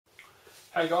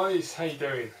Hey guys, how you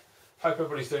doing? Hope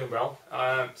everybody's doing well.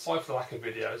 Sorry for the lack of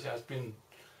videos.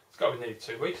 It's got to be nearly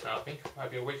 2 weeks now, I think,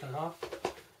 maybe a week and a half.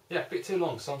 Yeah, a bit too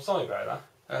long, so I'm sorry about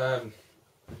that.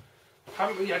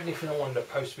 Haven't really had anything I wanted to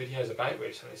post videos about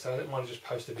recently, so I didn't want to just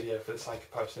post a video for the sake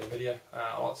of posting a video.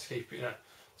 I like to keep,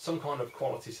 some kind of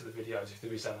quality to the videos if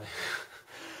there is any.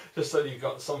 Just so you've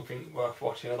got something worth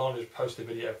watching. I don't want to just post a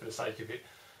video for the sake of it,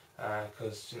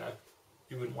 because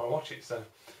you wouldn't want to watch it. So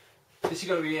this is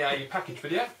going to be a package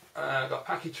video. I got a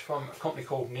package from a company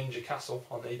called Ninja Castle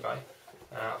on eBay.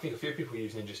 I think a few people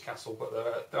use Ninja Castle, but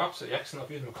they're absolutely excellent.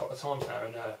 I've used them a couple of times now,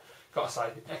 and got to say,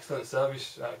 excellent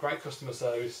service, great customer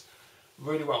service,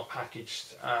 really well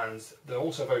packaged, and they're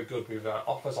also very good with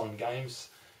offers on games,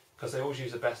 because they always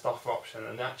use the best offer option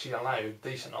and they actually allow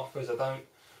decent offers. They don't,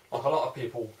 like a lot of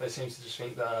people, they seem to just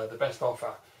think the best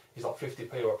offer is like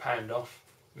 50p or £1 off,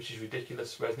 which is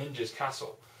ridiculous, whereas Ninja's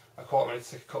Castle are quite ready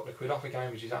to take a couple of quid off a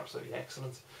game, which is absolutely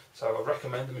excellent. So I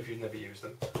recommend them if you've never used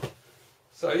them.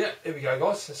 So yeah, here we go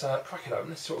guys, let's crack it open,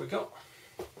 let's see what we've got.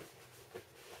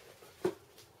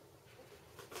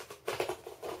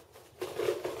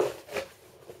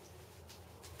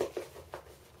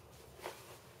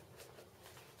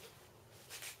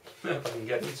 If I can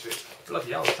get into it.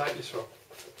 Bloody hell, I'll take this from.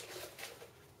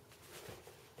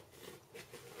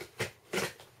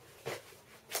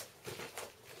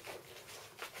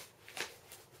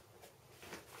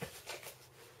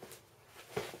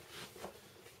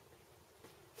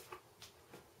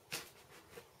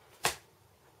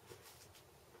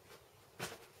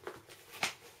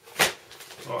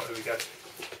 Right, there we go.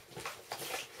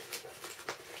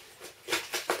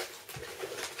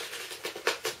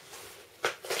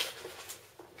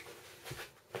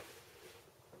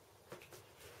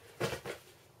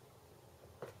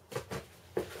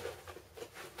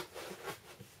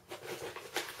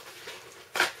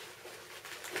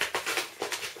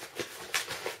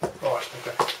 Right,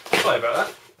 okay. Sorry about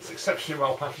that. It's exceptionally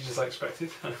well packaged as I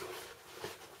expected.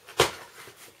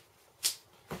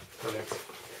 Brilliant.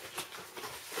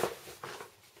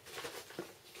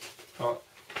 Right,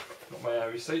 got my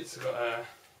receipts. I've got a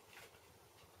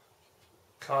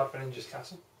card for Ninja's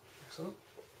Castle. Excellent.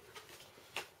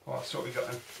 Right, so what we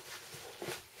got then.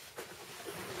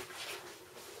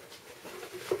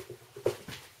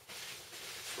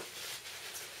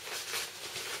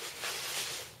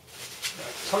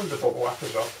 Tons of bubble wrap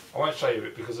as well. I won't show you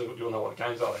it because you'll know what the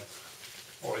games are then,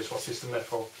 or at least what system they're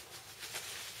for.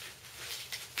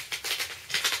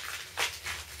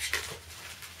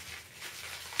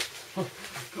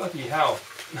 Bloody hell!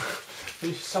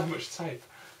 There's so much tape.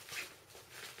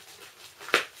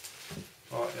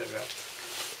 Right, there we go.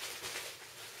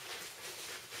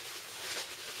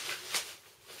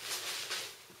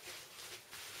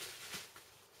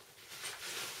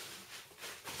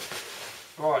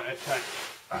 Right, okay.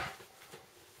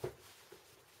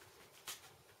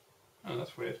 Oh,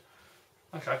 that's weird.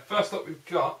 Okay, first up we've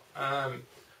got,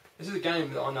 this is a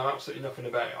game that I know absolutely nothing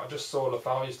about. I just saw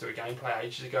Lafarius do a gameplay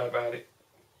ages ago about it.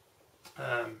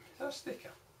 Is that a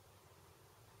sticker?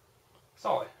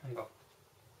 Sorry, hang on.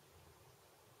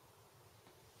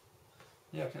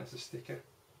 Yeah, I think that's a sticker.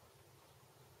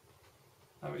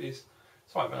 No, it is.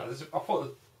 Sorry about that. I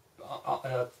thought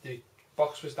the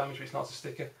box was damaged, but it's not a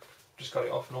sticker. Just got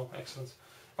it off and all. Excellent.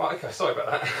 Right, okay, sorry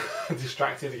about that.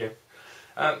 Distracted again.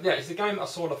 Yeah, it's a game that I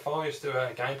saw Lafarius do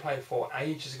a gameplay for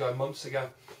ages ago, months ago.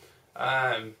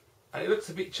 And it looks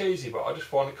a bit cheesy, but I just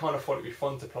kind of thought it'd be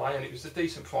fun to play, and it was a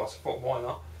decent price. I thought, why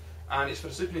not? And it's for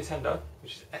the Super Nintendo,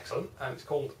 which is excellent, and it's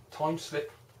called Time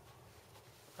Slip.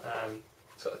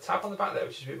 It's got a tab on the back there,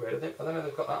 which is a bit weird. I don't know if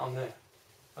they've got that on there.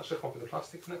 That's just come off with the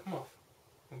plastic, can it come off?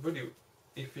 I'm really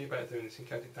iffy about doing this in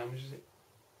case it damages it.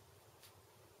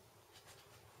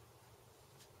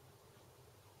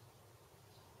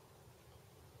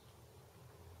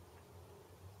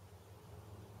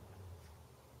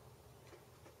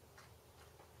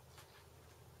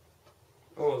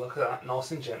 Oh, look at that, nice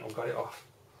and gentle, got it off.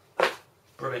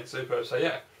 Brilliant, superb. So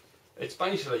yeah, it's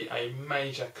basically a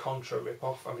major Contra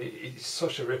rip-off. I mean, it's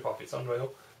such a rip-off, it's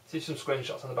unreal. See some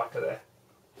screenshots on the back of there.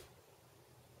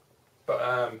 But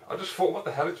I just thought, what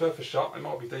the hell, it's worth a shot, it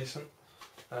might be decent.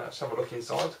 Let's have a look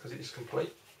inside, because it is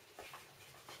complete.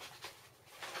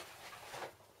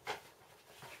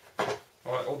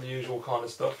 Alright, all the usual kind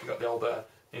of stuff. You've got the old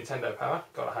Nintendo Power,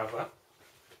 gotta have that.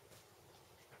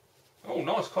 Oh,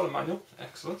 nice colour manual,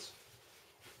 excellent.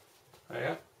 There you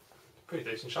go, pretty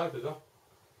decent shape as well.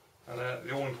 And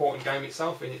the all important game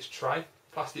itself in its tray,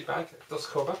 plastic bag, dust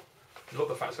cover. I love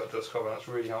the fact it's got a dust cover, that's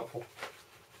really helpful.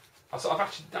 That's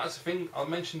the thing I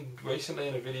mentioned recently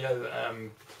in a video that,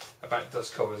 about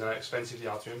dust covers and how expensive they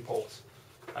are to import.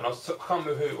 And I can't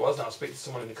remember who it was, and I was speaking to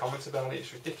someone in the comments about it.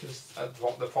 It's ridiculous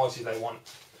what the prices they want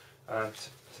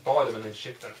to buy them and then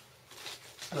ship them.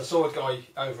 And I saw a guy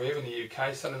over here in the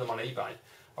UK selling them on eBay.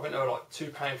 I think they were like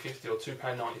 £2.50 or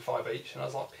 £2.95 each, and I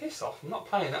was like, piss off, I'm not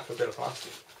paying that for a bit of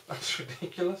plastic. That's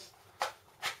ridiculous.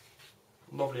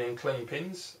 Lovely and clean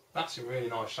pins. That's in really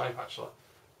nice shape actually.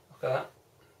 Look at that.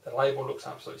 The label looks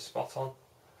absolutely spot on.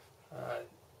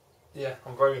 Yeah,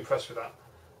 I'm very impressed with that.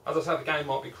 As I said, the game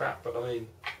might be crap, but I mean,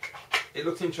 it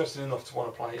looked interesting enough to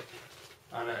want to play it.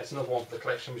 And it's another one for the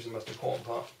collection, which is the most important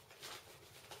part.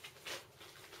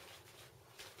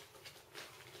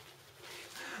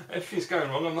 Everything's going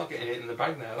wrong, I'm not getting it in the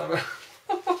bag now.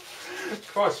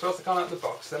 Christ, first I can't open the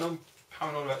box, then I'm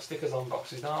paranoid about stickers on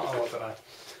boxes now. Oh, I don't know.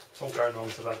 It's all going wrong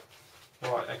today.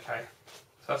 Right, okay.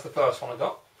 So that's the first one I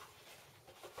got.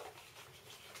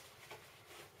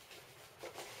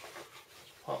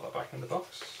 Pop that back in the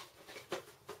box.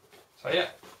 So yeah,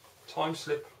 time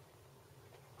slip.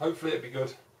 Hopefully it'll be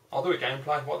good. I'll do a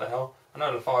gameplay, what the hell. I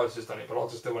know the Fire's just done it, but I'll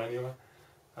just do it anyway.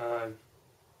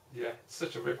 Yeah, it's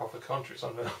such a rip off of country, it's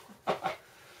unreal.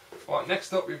 Right,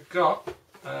 next up we've got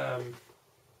a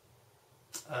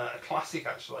classic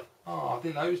actually. Oh, I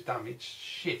didn't know it was damaged.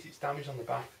 Shit, it's damaged on the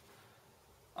back.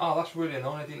 Oh, that's really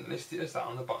annoying. I didn't list it as that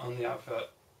on the advert.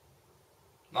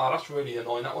 No, that's really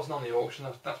annoying. That wasn't on the auction.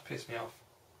 That's pissed me off.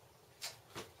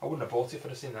 I wouldn't have bought it if I'd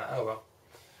have seen that. Oh well.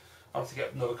 I'll have to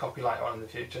get another copy later on in the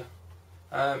future.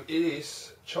 It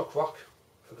is Chuck Rock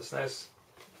for the SNES.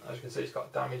 As you can see, it's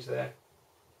got damage there.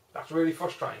 That's really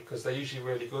frustrating because they're usually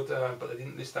really good, but they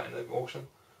didn't list that in the auction.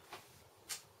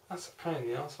 That's a pain in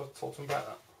the ass. I've talked to them about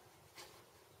that.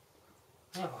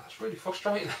 Oh, that's really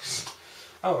frustrating.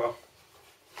 Oh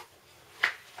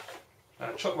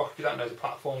well. Chuck Rock, if you don't know, is a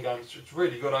platform game. It's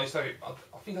really good. I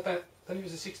think I don't know if it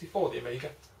was a 64, the Amiga.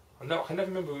 I can never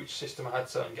remember which system I had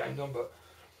certain games on, but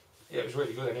yeah, it was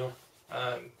really good anyway.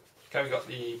 Okay, we got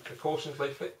the precautions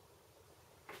leaflet.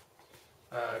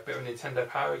 A bit of Nintendo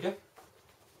Power again.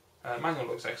 Manual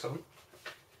looks excellent.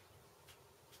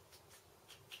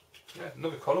 Yeah,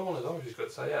 another colour one as well, which is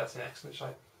good. So yeah, it's in excellent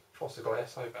shape. What's the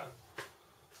glass so bad?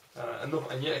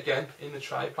 And yet again, in the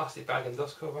tray, plastic bag and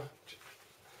dust cover.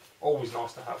 Always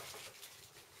nice to have.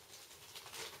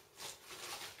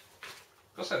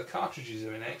 I've got to say the cartridges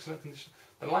are in excellent condition.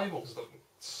 The labels look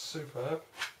superb.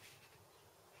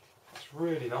 That's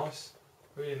really nice.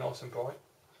 Really nice and bright.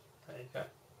 There you go.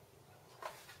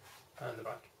 And the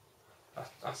back.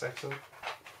 That's excellent.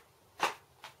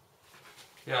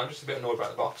 Yeah, I'm just a bit annoyed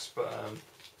about the box, but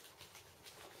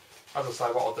as I say,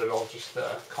 what I'll do, I'll just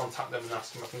contact them and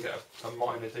ask them if I can get a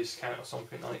minor discount or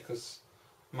something like it, because,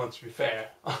 well, to be fair,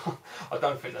 I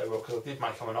don't think they will, because I did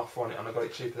make them an offer on it and I got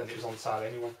it cheaper than it was on sale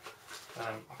anyway.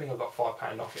 I think I got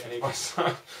 £5 off it anyway,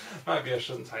 so maybe I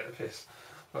shouldn't take the piss.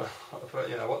 But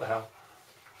you know, what the hell.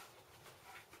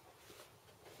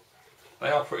 They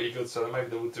are pretty good, so maybe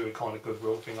they would do a kind of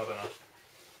goodwill thing, I don't know.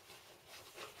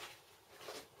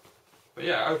 But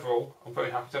yeah, overall, I'm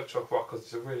very happy to have Chuck Rock because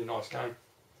it's a really nice game.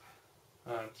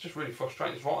 It's just really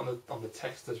frustrating. It's right on the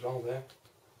text as well there.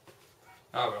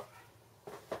 Oh well.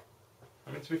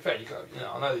 I mean, to be fair,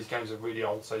 I know these games are really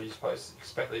old, so you're supposed to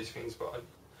expect these things, but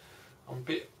I'm a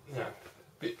bit, a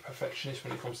bit perfectionist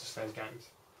when it comes to SNES games.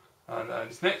 And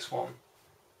this next one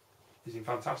is in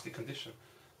fantastic condition.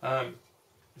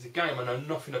 It's a game I know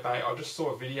nothing about. I just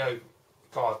saw a video.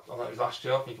 God, I don't know, it was last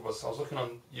year, I think it was. I was looking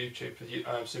on YouTube for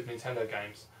Super Nintendo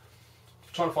games,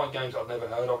 trying to find games I'd never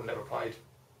heard of and never played.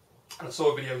 And I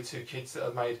saw a video with two kids that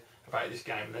had made about this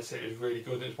game, and they said it was really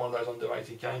good. It was one of those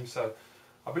underrated games, so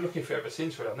I've been looking for it ever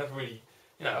since. Really, I've never really,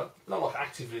 not like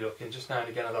actively looking. Just now and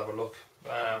again, I'd have a look,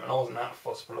 and I wasn't that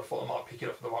fussed, but I thought I might pick it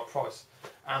up for the right price,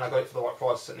 and I got it for the right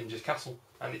price at Ninja's Castle,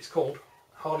 and it's called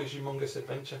Harley's Humongous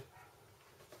Adventure.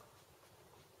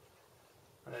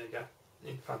 And there you go.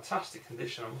 In fantastic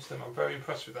condition, I must admit. I'm very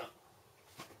impressed with that.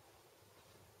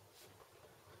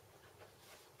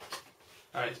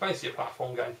 It's basically a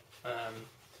platform game. I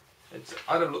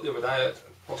had a look the other day at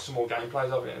watched some more gameplays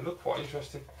of it, and it looked quite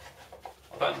interesting.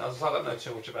 As I say, I don't know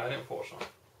too much about it, unfortunately.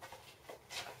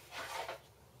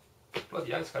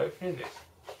 Bloody hell, it's got everything in this.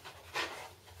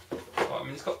 I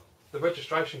mean, it's got the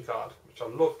registration card, which I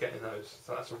love getting those,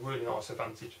 so that's a really nice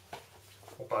advantage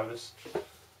or bonus.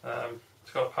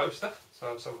 It's got a poster,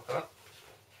 so let's have a look at that.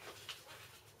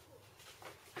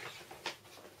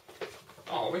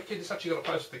 Oh, wicked, it's actually got a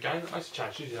poster of the game. That makes a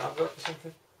change, using an advert or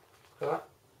something. Look at that.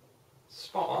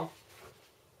 Spot on.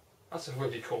 That's a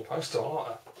really cool poster, I like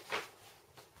that.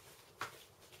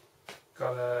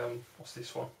 Got, what's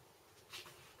this one?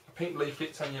 A pink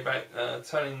leaflet telling you about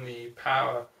turning the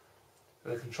power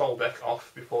the control deck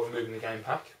off before removing the game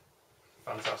pack.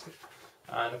 Fantastic.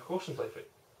 And a caution plate fit.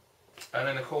 And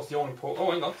then of course the all important,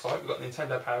 oh hang on, sorry, we've got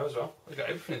Nintendo Power as well. We've got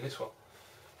everything in this one.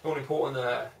 The all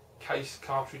important case,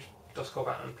 cartridge, dust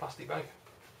cover and plastic bag.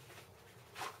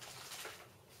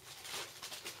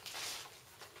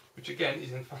 Which again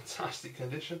is in fantastic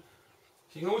condition.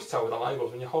 So you can always tell with the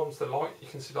labels, when you hold them to the light you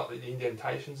can see like the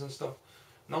indentations and stuff.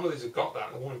 None of these have got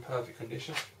that, they're all in perfect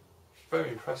condition. Very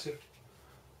impressive.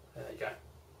 There you go.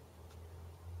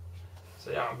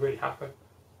 So yeah, I'm really happy.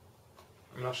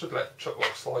 I mean, I should let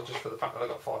Chuckworks slide just for the fact that I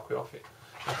got £5 off it.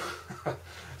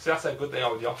 See, that's how good they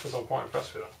are with the offers. I'm quite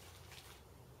impressed with that.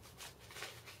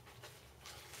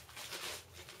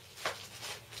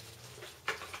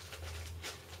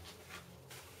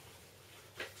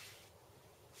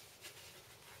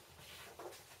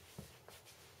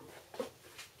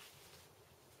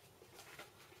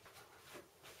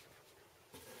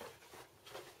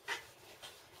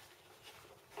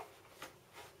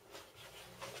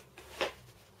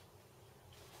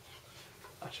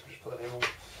 Actually, just put that in on.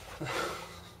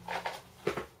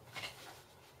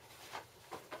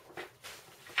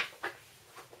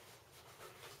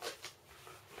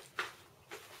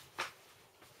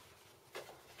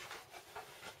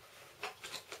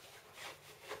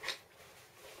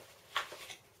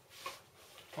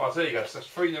 Right, so there you go. So that's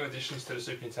 3 new additions to the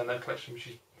Super Nintendo collection, which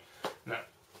is, now,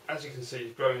 as you can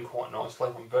see, growing quite nicely.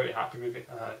 I'm very happy with it.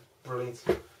 Brilliant.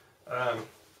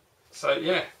 So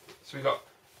yeah, so we got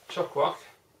Choc-Rock,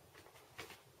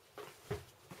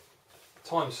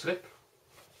 Time Slip,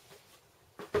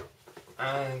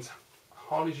 and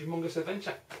Harley's Humongous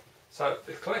Adventure. So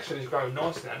the collection is growing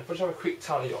nicely now. If I just have a quick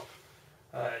tally up,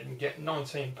 you can get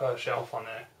 19 per shelf on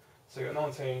there. So you've got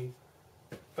 19,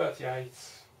 38,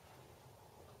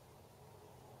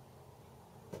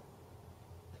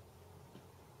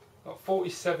 got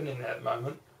 47 in there at the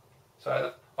moment.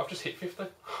 So I've just hit 50.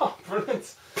 Oh,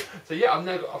 brilliant. So yeah,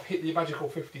 I've hit the magical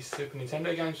 50 Super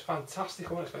Nintendo games.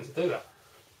 Fantastic. I wasn't expecting to do that.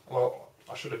 Well,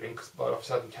 I should have been, because I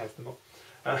obviously hadn't counted them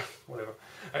up. Whatever.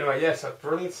 Anyway, yeah, so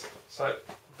brilliant. So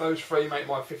those 3 make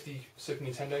my 50 Super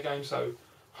Nintendo games, so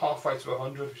halfway to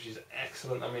 100, which is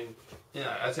excellent. I mean, you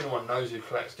know, as anyone knows who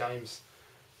collects games,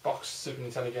 boxed Super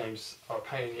Nintendo games are a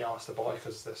pain in the arse to buy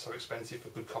because they're so expensive for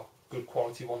good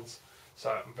quality ones. So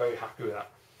I'm very happy with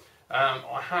that.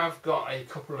 I have got a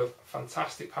couple of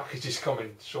fantastic packages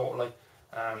coming shortly.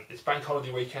 It's Bank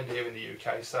Holiday weekend here in the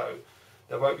UK, so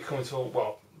they won't be coming till,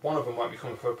 well, one of them won't be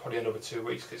coming for probably another 2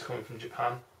 weeks because it's coming from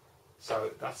Japan. So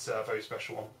that's a very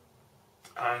special one.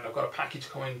 And I've got a package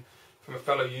coming from a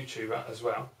fellow YouTuber as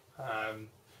well. I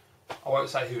won't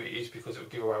say who it is because it will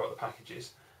give away what the package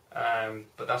is.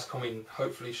 But that's coming,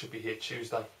 hopefully should be here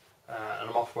Tuesday. And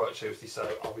I'm off work Tuesday, so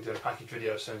I'll be doing a package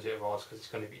video as soon as it arrives because it's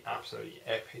going to be absolutely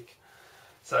epic.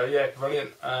 So yeah,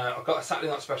 brilliant. I've got a Saturday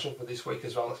night special for this week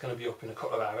as well. That's going to be up in a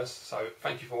couple of hours. So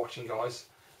thank you for watching, guys.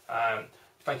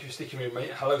 Thank you for sticking with me.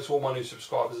 Hello to all my new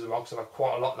subscribers as well, because I've had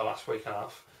quite a lot the last week and a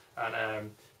half.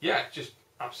 And yeah, just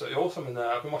absolutely awesome. And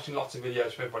I've been watching lots of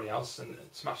videos from everybody else, and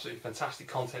some absolutely fantastic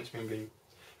content's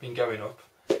been going up,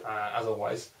 as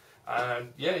always.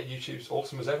 And yeah, YouTube's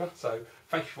awesome as ever. So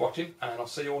thank you for watching, and I'll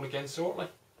see you all again shortly.